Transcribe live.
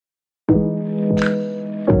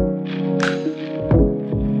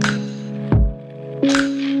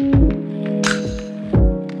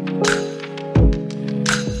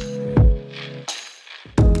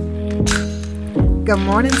Good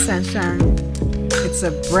morning, sunshine. It's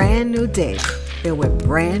a brand new day filled with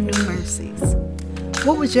brand new mercies.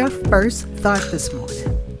 What was your first thought this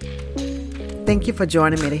morning? Thank you for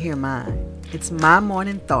joining me to hear mine. It's My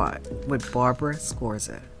Morning Thought with Barbara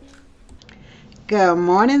Scorza. Good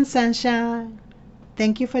morning, sunshine.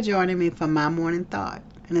 Thank you for joining me for My Morning Thought.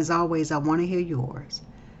 And as always, I want to hear yours.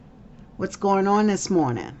 What's going on this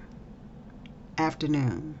morning?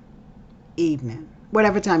 Afternoon, evening,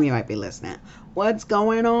 whatever time you might be listening. What's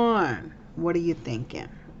going on? What are you thinking?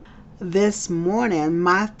 This morning,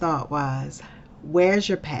 my thought was, where's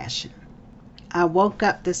your passion? I woke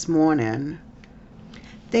up this morning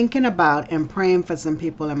thinking about and praying for some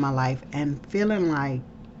people in my life and feeling like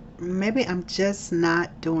maybe I'm just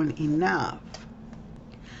not doing enough.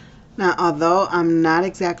 Now, although I'm not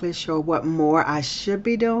exactly sure what more I should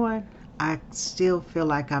be doing, I still feel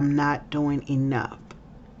like I'm not doing enough.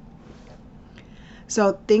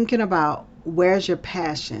 So thinking about where's your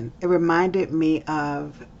passion, it reminded me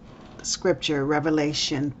of scripture,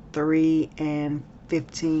 Revelation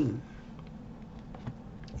 3:15.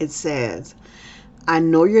 It says, I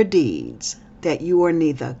know your deeds, that you are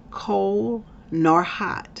neither cold nor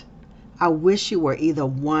hot. I wish you were either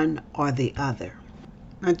one or the other.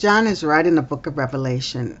 Now, John is writing the book of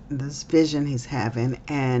Revelation, this vision he's having,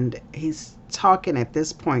 and he's talking at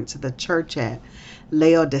this point to the church at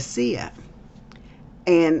Laodicea.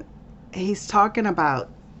 And he's talking about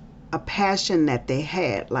a passion that they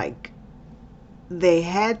had. Like, they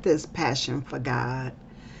had this passion for God,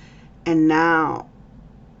 and now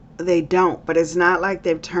they don't. But it's not like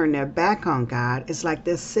they've turned their back on God. It's like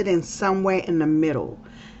they're sitting somewhere in the middle,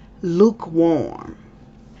 lukewarm.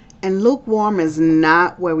 And lukewarm is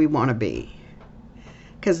not where we want to be.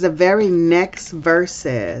 Because the very next verse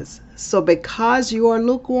says, so because you are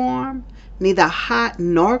lukewarm, neither hot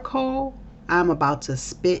nor cold, I'm about to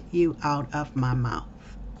spit you out of my mouth.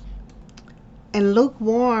 And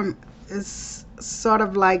lukewarm is sort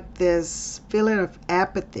of like this feeling of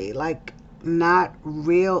apathy, like not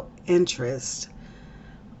real interest,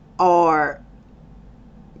 or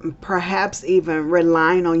perhaps even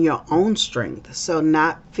relying on your own strength. So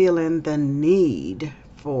not feeling the need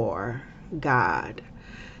for God.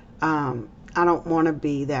 I don't want to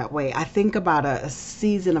be that way. I think about a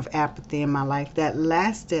season of apathy in my life that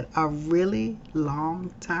lasted a really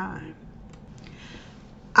long time.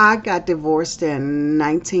 I got divorced in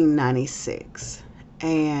 1996,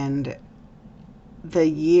 and the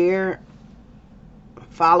year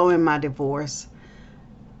following my divorce,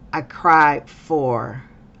 I cried for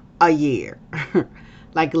a year.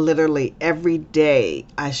 Like literally every day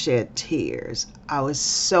I shed tears. I was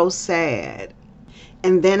so sad.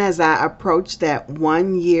 And then as I approached that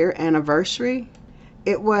 1 year anniversary,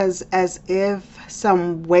 it was as if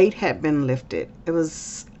some weight had been lifted. It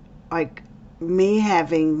was like me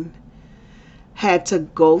having had to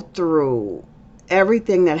go through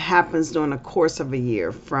everything that happens during the course of a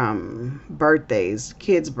year, from birthdays,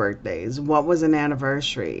 kids' birthdays, what was an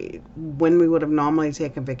anniversary, when we would have normally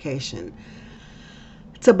taken vacation,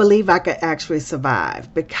 to believe I could actually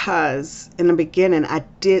survive. Because in the beginning, I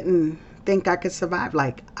didn't think I could survive.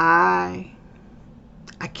 Like, I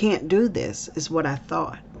can't do this, is what I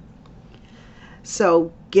thought.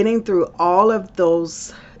 So getting through all of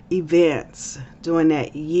those events during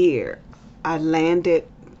that year, I landed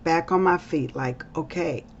back on my feet like,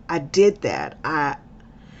 okay, I did that. I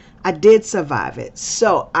did survive it,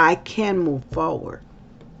 so I can move forward.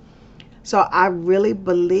 So I really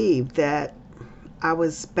believe that I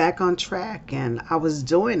was back on track and I was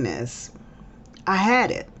doing this. I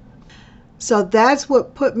had it. So that's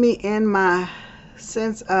what put me in my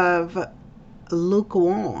sense of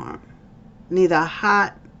lukewarm, neither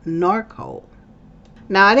hot nor cold.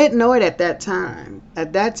 Now, I didn't know it at that time.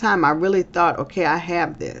 At that time, I really thought, okay, I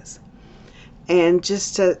have this. And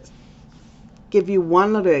just to give you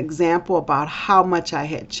one little example about how much I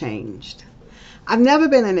had changed. I've never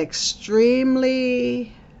been an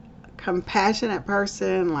extremely compassionate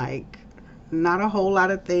person, like not a whole lot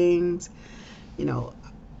of things,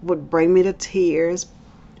 would bring me to tears.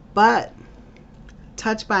 But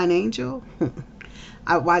Touched by an Angel,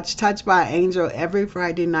 I watch Touched by an Angel every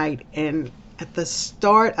Friday night, and at the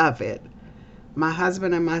start of it, my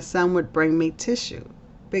husband and my son would bring me tissue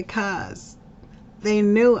because they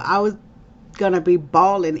knew I was going to be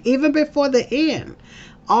bawling even before the end.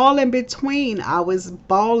 All in between, I was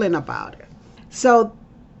bawling about it. So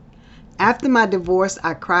after my divorce,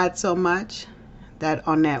 I cried so much that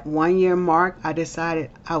on that 1 year mark, I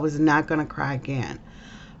decided I was not going to cry again.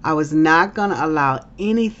 I was not going to allow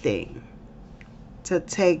anything to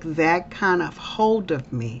take that kind of hold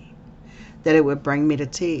of me that it would bring me to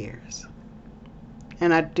tears.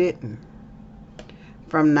 and I didn't.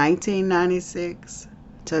 From 1996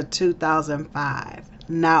 to 2005,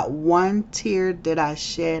 not one tear did I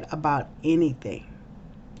shed about anything.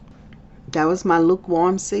 That was my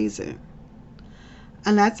lukewarm season.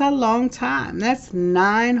 And that's a long time. That's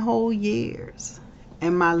 9 whole years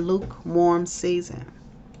in my lukewarm season.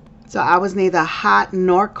 So I was neither hot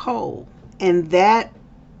nor cold. And that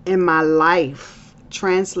in my life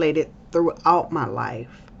translated throughout my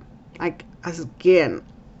life. Like, again,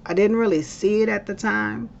 I didn't really see it at the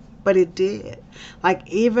time, but it did. Like,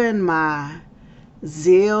 even my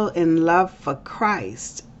zeal and love for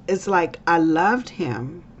Christ, it's like I loved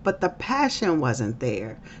him, but the passion wasn't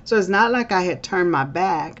there. So it's not like I had turned my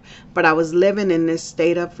back, but I was living in this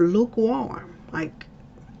state of lukewarm. Like,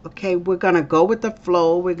 okay, we're going to go with the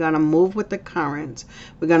flow. We're going to move with the currents.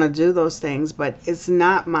 We're going to do those things, but it's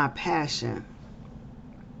not my passion.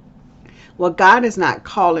 Well, God is not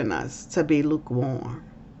calling us to be lukewarm.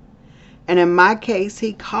 And in my case,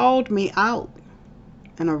 he called me out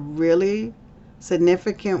in a really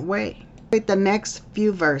significant way. Read the next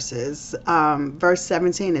few verses. Verse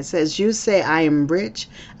 17, it says, "You say, I am rich.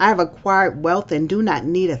 I have acquired wealth and do not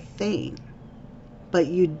need a thing. But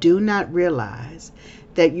you do not realize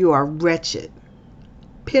that you are wretched,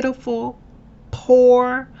 pitiful,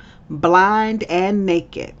 poor, blind, and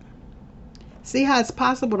naked." See how it's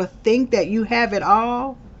possible to think that you have it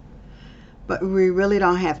all? But we really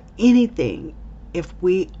don't have anything if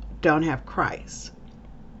we don't have Christ.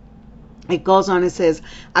 It goes on, it says,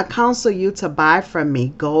 "I counsel you to buy from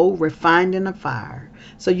me gold refined in the fire,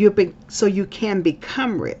 so you can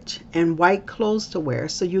become rich, and white clothes to wear,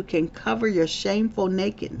 so you can cover your shameful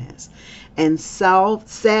nakedness, and salve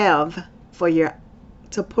to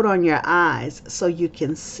put on your eyes, so you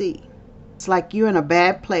can see." It's like you're in a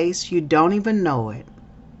bad place, you don't even know it,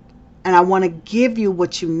 and I want to give you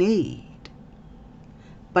what you need.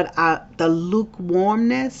 But the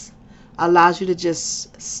lukewarmness allows you to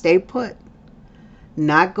just stay put.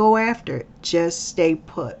 Not go after it. Just stay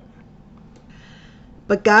put.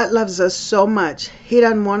 But God loves us so much. He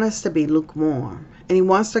doesn't want us to be lukewarm. And he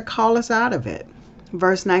wants to call us out of it.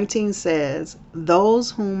 Verse 19 says,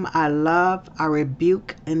 "Those whom I love, I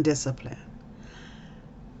rebuke and discipline."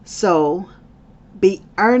 So be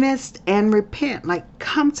earnest and repent. Like,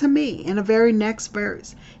 come to me. In the very next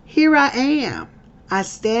verse, "Here I am. I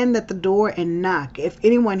stand at the door and knock. If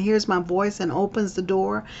anyone hears my voice and opens the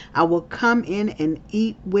door, I will come in and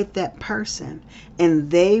eat with that person and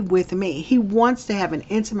they with me." He wants to have an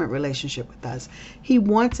intimate relationship with us. He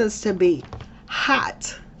wants us to be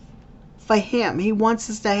hot for him. He wants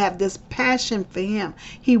us to have this passion for him.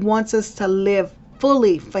 He wants us to live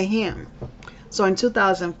fully for him. So in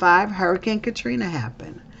 2005, Hurricane Katrina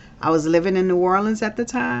happened. I was living in New Orleans at the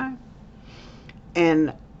time.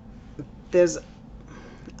 And there's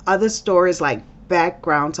other stories like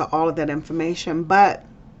background to all of that information, but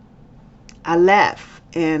I left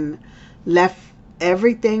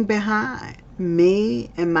everything behind, me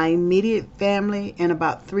and my immediate family, and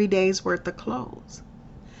about 3 days worth of clothes.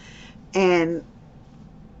 And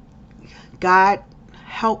God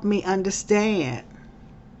helped me understand,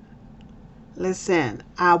 listen,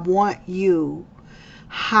 I want you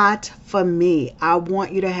hot for me. I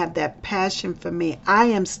want you to have that passion for me. I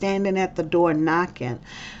am standing at the door knocking.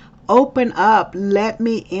 Open up. Let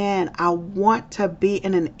me in. I want to be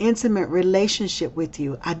in an intimate relationship with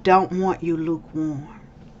you. I don't want you lukewarm.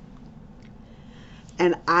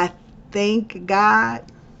 And I thank God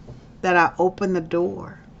that I opened the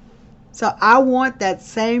door. So I want that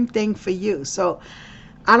same thing for you. So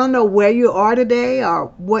I don't know where you are today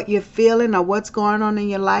or what you're feeling or what's going on in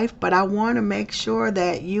your life, but I want to make sure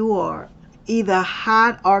that you are either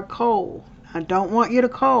hot or cold. I don't want you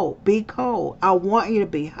to be cold. I want you to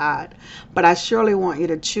be hot, but I surely want you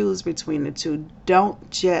to choose between the two.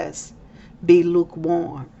 Don't just be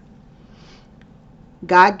lukewarm.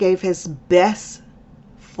 God gave his best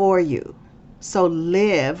for you, so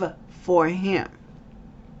live for him.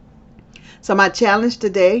 So my challenge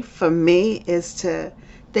today for me is to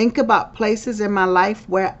think about places in my life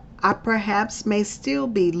where I perhaps may still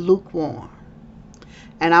be lukewarm.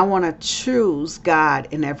 And I want to choose God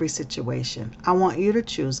in every situation. I want you to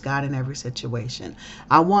choose God in every situation.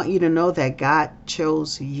 I want you to know that God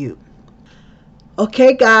chose you.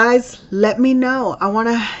 Okay, guys, let me know. I want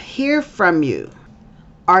to hear from you.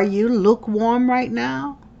 Are you lukewarm right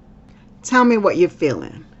now? Tell me what you're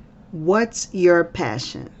feeling. What's your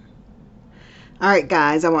passion? All right,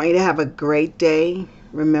 guys, I want you to have a great day.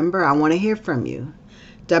 Remember, I want to hear from you.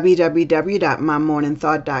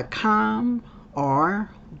 www.mymorningthought.com or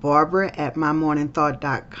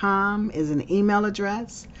Barbara@mymorningthought.com is an email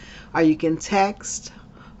address, or you can text,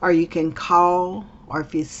 or you can call, or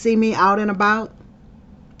if you see me out and about,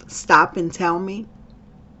 stop and tell me.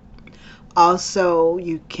 Also,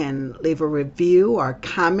 you can leave a review or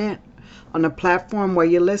comment on the platform where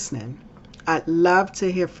you're listening. I'd love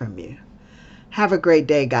to hear from you. Have a great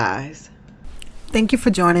day, guys. Thank you for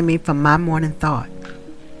joining me for My Morning Thought.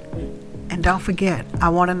 And don't forget, I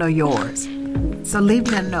want to know yours. So leave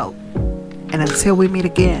me a note. And until we meet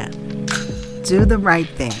again, do the right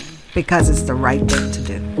thing because it's the right thing to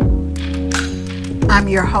do. I'm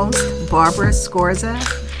your host, Barbara Scorza,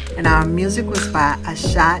 and our music was by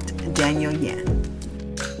Ashat Daniel Yen.